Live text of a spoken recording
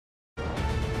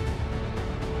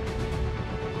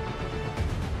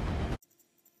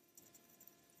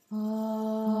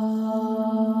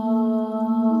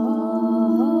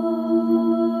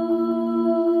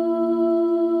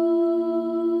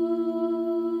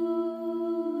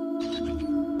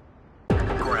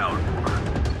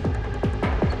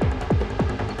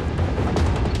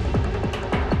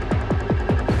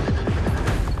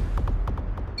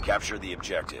capture the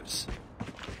objectives.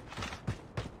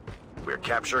 We're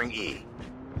capturing E.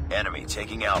 Enemy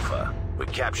taking Alpha. We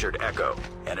captured Echo.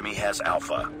 Enemy has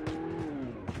Alpha.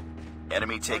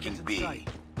 Enemy taking B.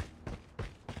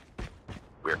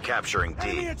 We're capturing D.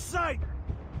 Enemy in sight!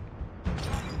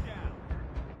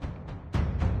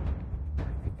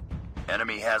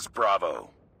 Enemy has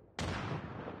Bravo.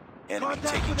 Enemy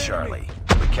Contact taking with Charlie.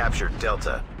 We captured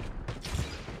Delta.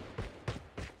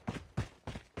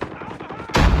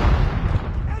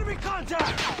 Enemy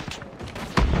contact!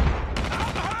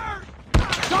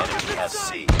 Enemy has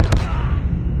C.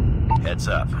 Heads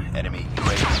up. Enemy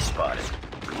UAV spotted.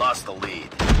 We lost the lead.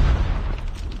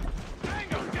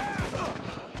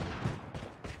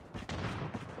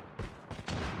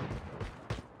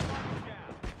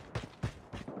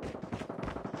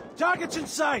 Targets in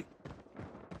sight!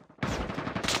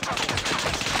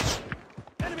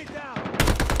 Enemy down!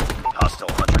 Hostile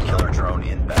hunter-killer drone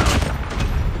inbound.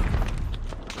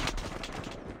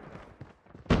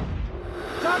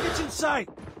 Targets in sight!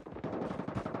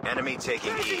 Enemy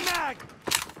taking E. Changing mag!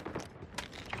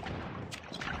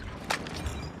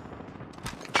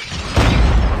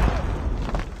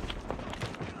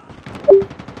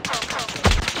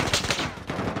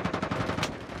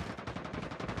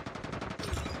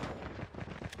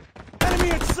 Enemy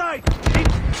in sight!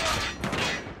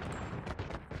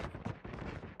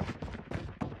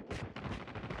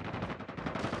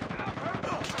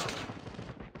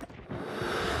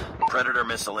 Predator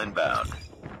missile inbound.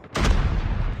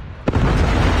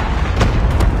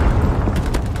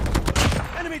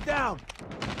 Enemy down!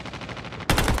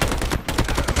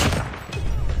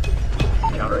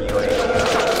 Counter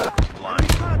UAV. Blind.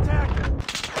 Contact!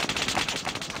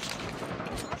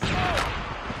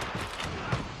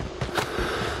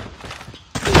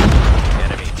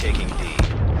 Enemy taking D.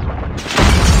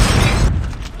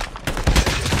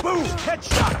 Boom!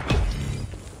 Headshot!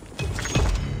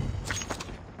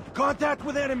 Contact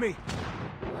with enemy!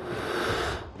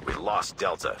 We lost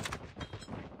Delta.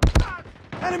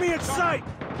 Enemy in sight!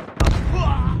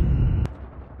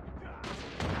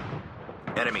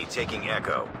 Enemy taking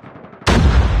Echo.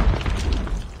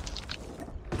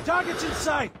 Targets in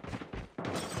sight!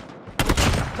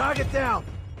 Target down!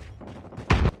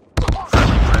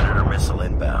 Friendly Predator missile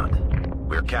inbound.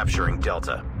 We're capturing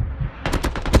Delta.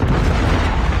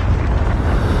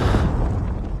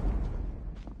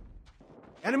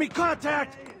 Enemy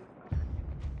contact!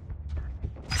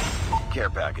 Care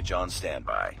package on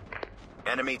standby.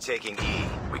 Enemy taking E.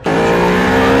 We captured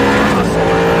Hostile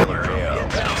hunter-killer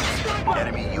inbound.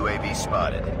 Enemy UAV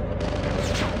spotted.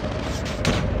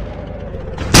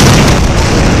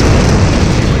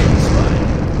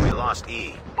 We lost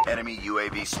E. Enemy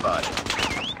UAV spotted.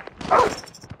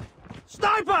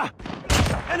 Sniper!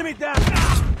 Enemy down!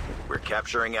 We're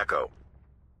capturing Echo.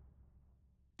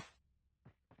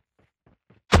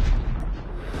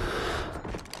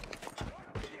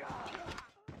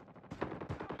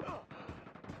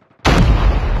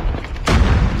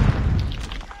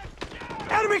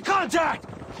 Enemy contact!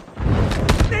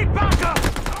 Need backup!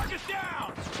 Target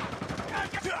down!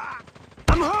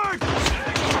 I'm hurt!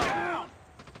 Down.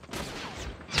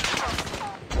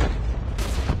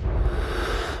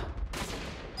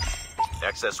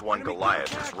 XS-1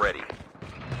 Goliath is ready.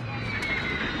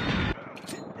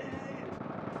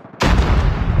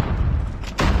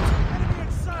 Enemy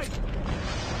in sight!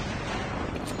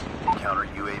 Counter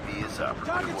UAV is up. Good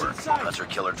Targets in work. sight.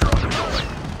 Hunter-killer drone deployed.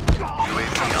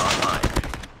 UAV online.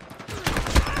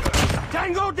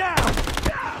 Tango down!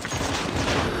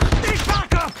 Need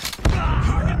backup!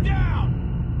 Target down!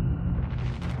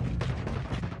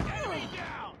 Enemy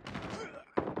down!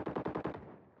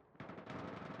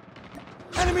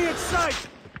 Enemy in sight!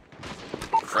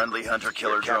 Friendly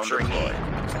hunter-killer drone deployed.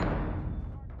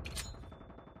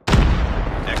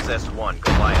 XS-1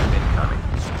 Goliath incoming.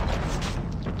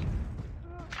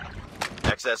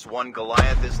 XS-1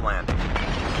 Goliath is landing.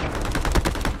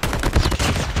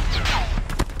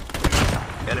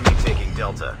 Enemy taking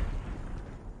Delta.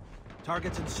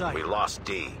 Targets in sight. We lost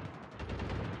D.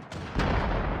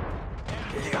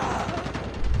 We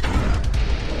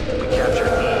captured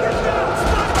E.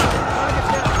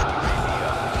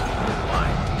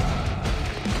 Line.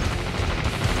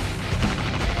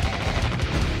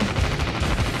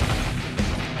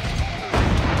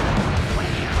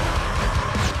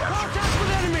 Contact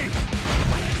with enemy!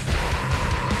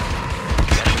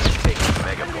 Enemy taking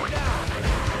Mega Point.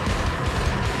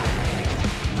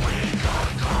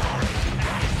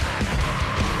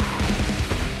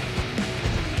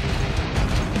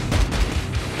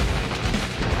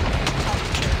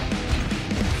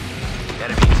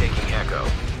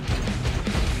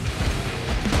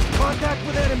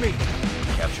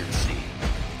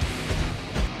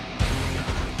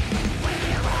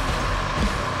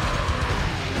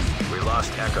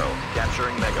 Echo.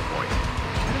 Capturing Mega Point.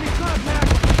 Enemy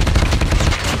contact!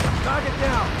 Target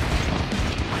down!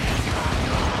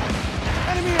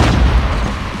 Enemy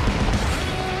in!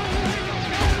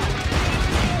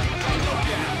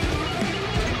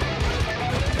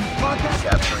 Contact!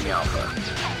 Capturing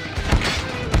Alpha.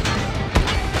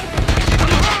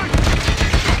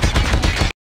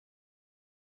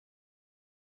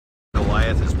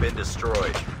 Goliath has been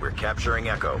destroyed. We're capturing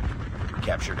Echo. We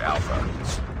captured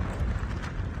Alpha.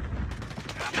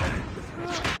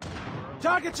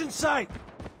 Target's in sight!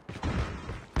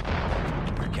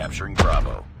 We're capturing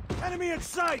Bravo. Enemy in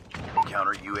sight!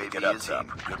 Counter UAV is up.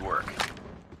 Good work.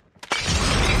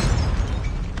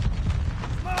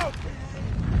 Smoke!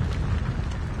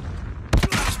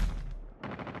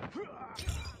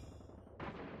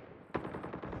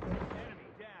 Enemy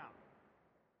down!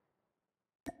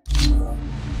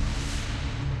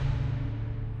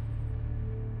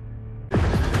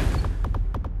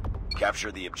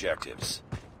 Capture the objectives.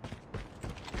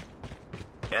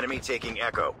 Enemy taking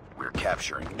Echo. We're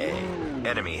capturing A.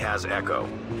 Enemy has Echo.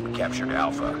 We captured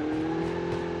Alpha.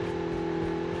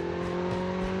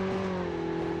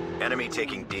 Enemy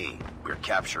taking D. We're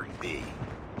capturing B.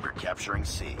 We're capturing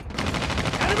C.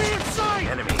 Enemy in sight!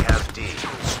 Enemy has D.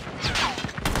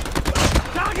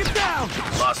 Target down!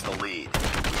 Lost the lead.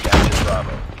 We captured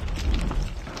Bravo.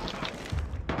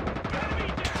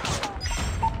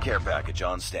 Care package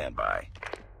on standby.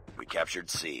 We captured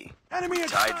C. Enemy in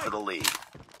Tied sight! for the lead.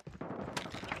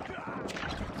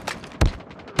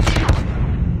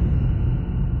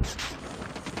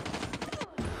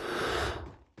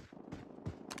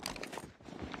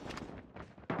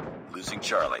 Losing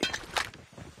Charlie.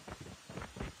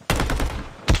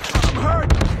 I'm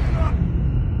hurt!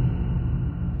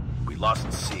 We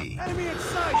lost C. Enemy in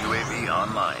sight! UAV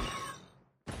online.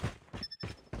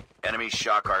 Enemy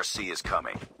Shock RC is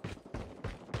coming.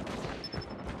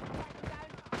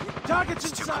 Target's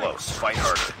in It's too sight! close. Fight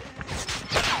harder.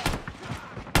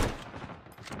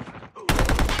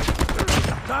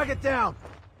 Target down!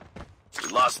 We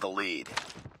lost the lead.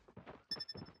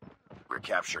 We're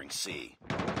capturing C.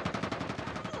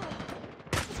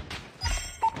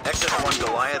 XS-1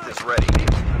 Goliath is ready.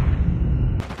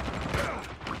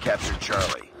 We captured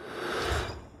Charlie.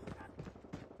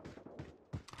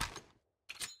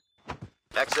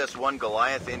 XS-1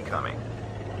 Goliath incoming.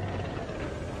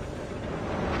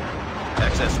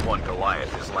 XS-1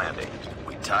 Goliath is landing.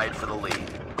 We tied for the lead.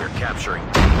 We're capturing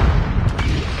D.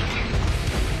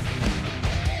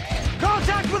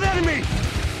 Contact with enemy!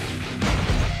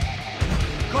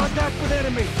 Contact with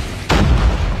enemy!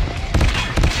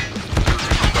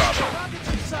 Bravo. Target's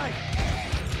in sight!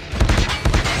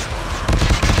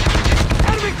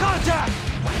 Enemy contact!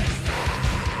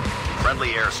 Friendly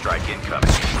airstrike incoming.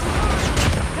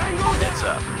 Tango Heads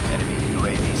up. Enemy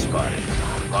UAV spotted.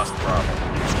 Lost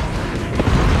Bravo.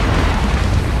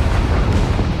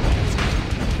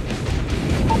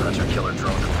 Hunter killer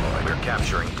drone deployed. We're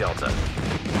capturing Delta.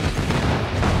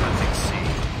 Losing C.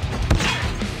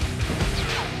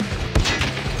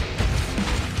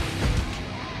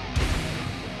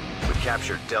 We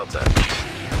captured Delta.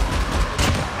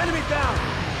 Enemy down!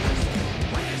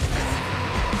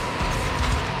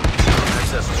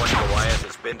 XS-1 Goliath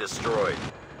has been destroyed.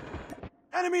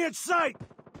 Enemy in sight!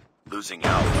 Losing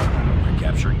Alpha. We're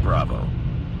capturing Bravo.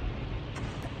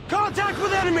 Contact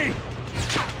with enemy!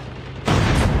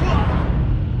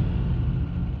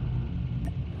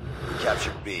 We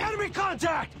captured B. Enemy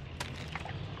contact!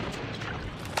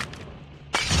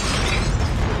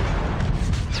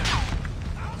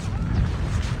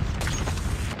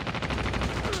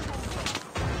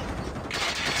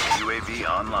 UAV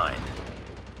online.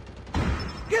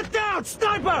 Get down,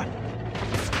 sniper!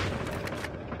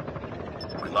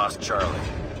 We lost Charlie.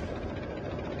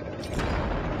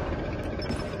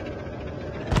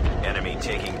 Enemy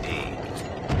taking D.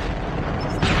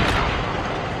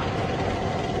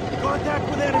 Contact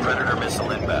with enemy! Predator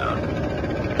missile inbound.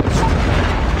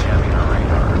 Jamming our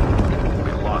radar.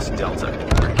 We lost Delta.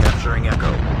 We're capturing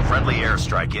Echo. Friendly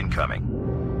airstrike incoming.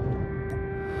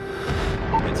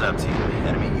 It's up, team.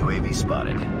 Enemy UAV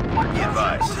spotted. Be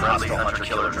advised. Friendly hunter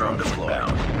killer drone deployed.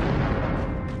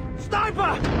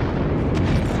 Sniper!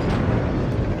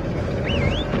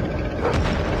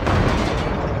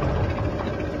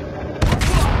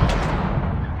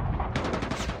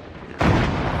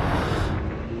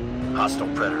 Hostile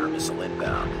Predator missile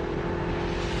inbound.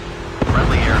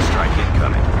 Friendly airstrike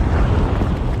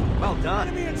incoming. Well done.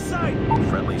 Enemy in sight!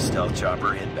 Friendly stealth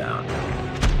chopper inbound.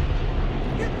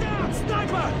 Get down,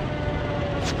 sniper!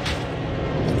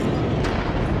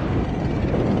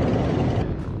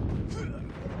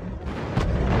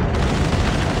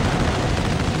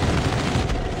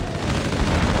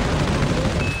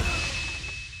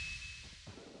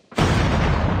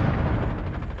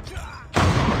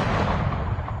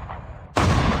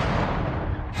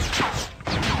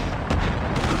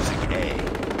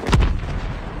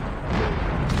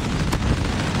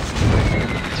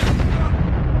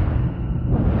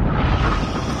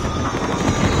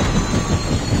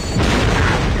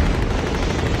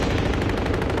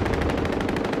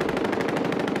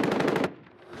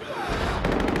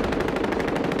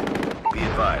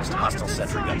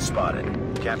 sentry gun spotted.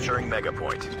 Capturing Mega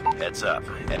Point. Heads up.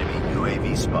 Enemy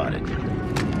UAV spotted.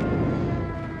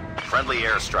 Friendly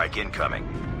airstrike incoming.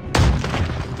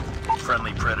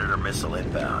 Friendly Predator missile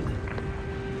inbound.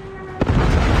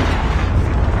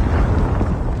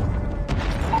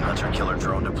 Hunter-killer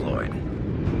drone deployed.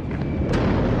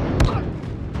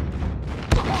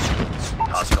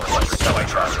 Hostile hunter-killer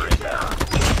charger inbound.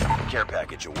 Care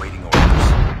package awaiting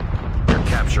orders. We're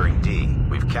capturing D.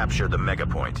 We've captured the Mega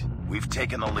Point. We've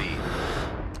taken the lead.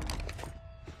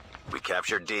 We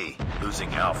captured D,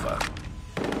 losing Alpha.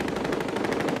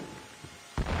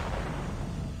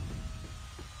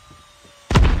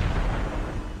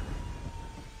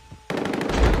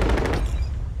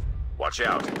 Watch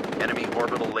out. Enemy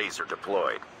orbital laser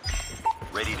deployed.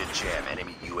 Ready to jam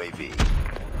enemy UAV.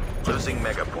 Losing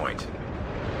Mega Point.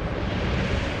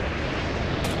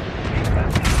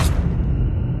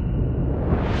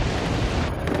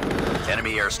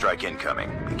 Enemy airstrike incoming.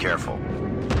 Be careful.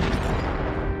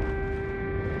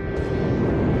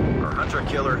 Our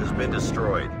hunter-killer has been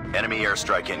destroyed. Enemy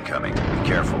airstrike incoming. Be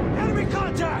careful. Enemy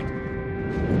contact!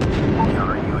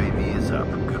 Counter UAV is up.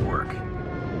 Good work.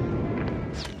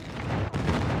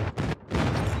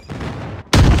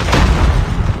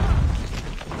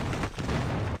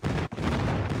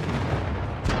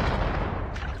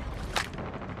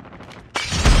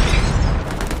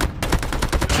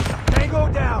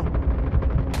 Tango down!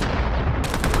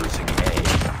 Losing A.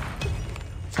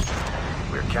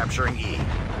 We're capturing E.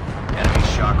 Enemy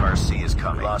shock RC is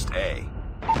coming. Lost A.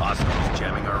 Hostiles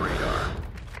jamming our radar.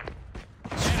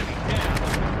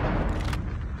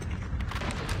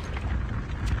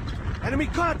 Enemy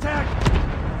contact!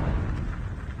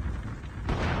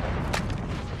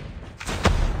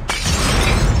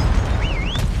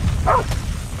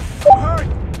 Hurt!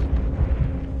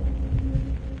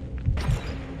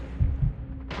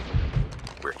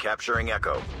 We're capturing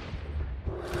Echo.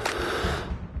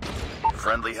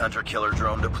 Friendly hunter-killer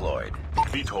drone deployed.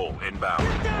 Beat hole inbound.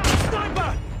 Down!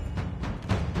 Sniper!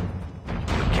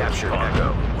 We captured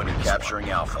Echo. We're capturing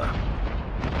Alpha.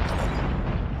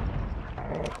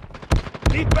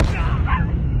 Keep it down!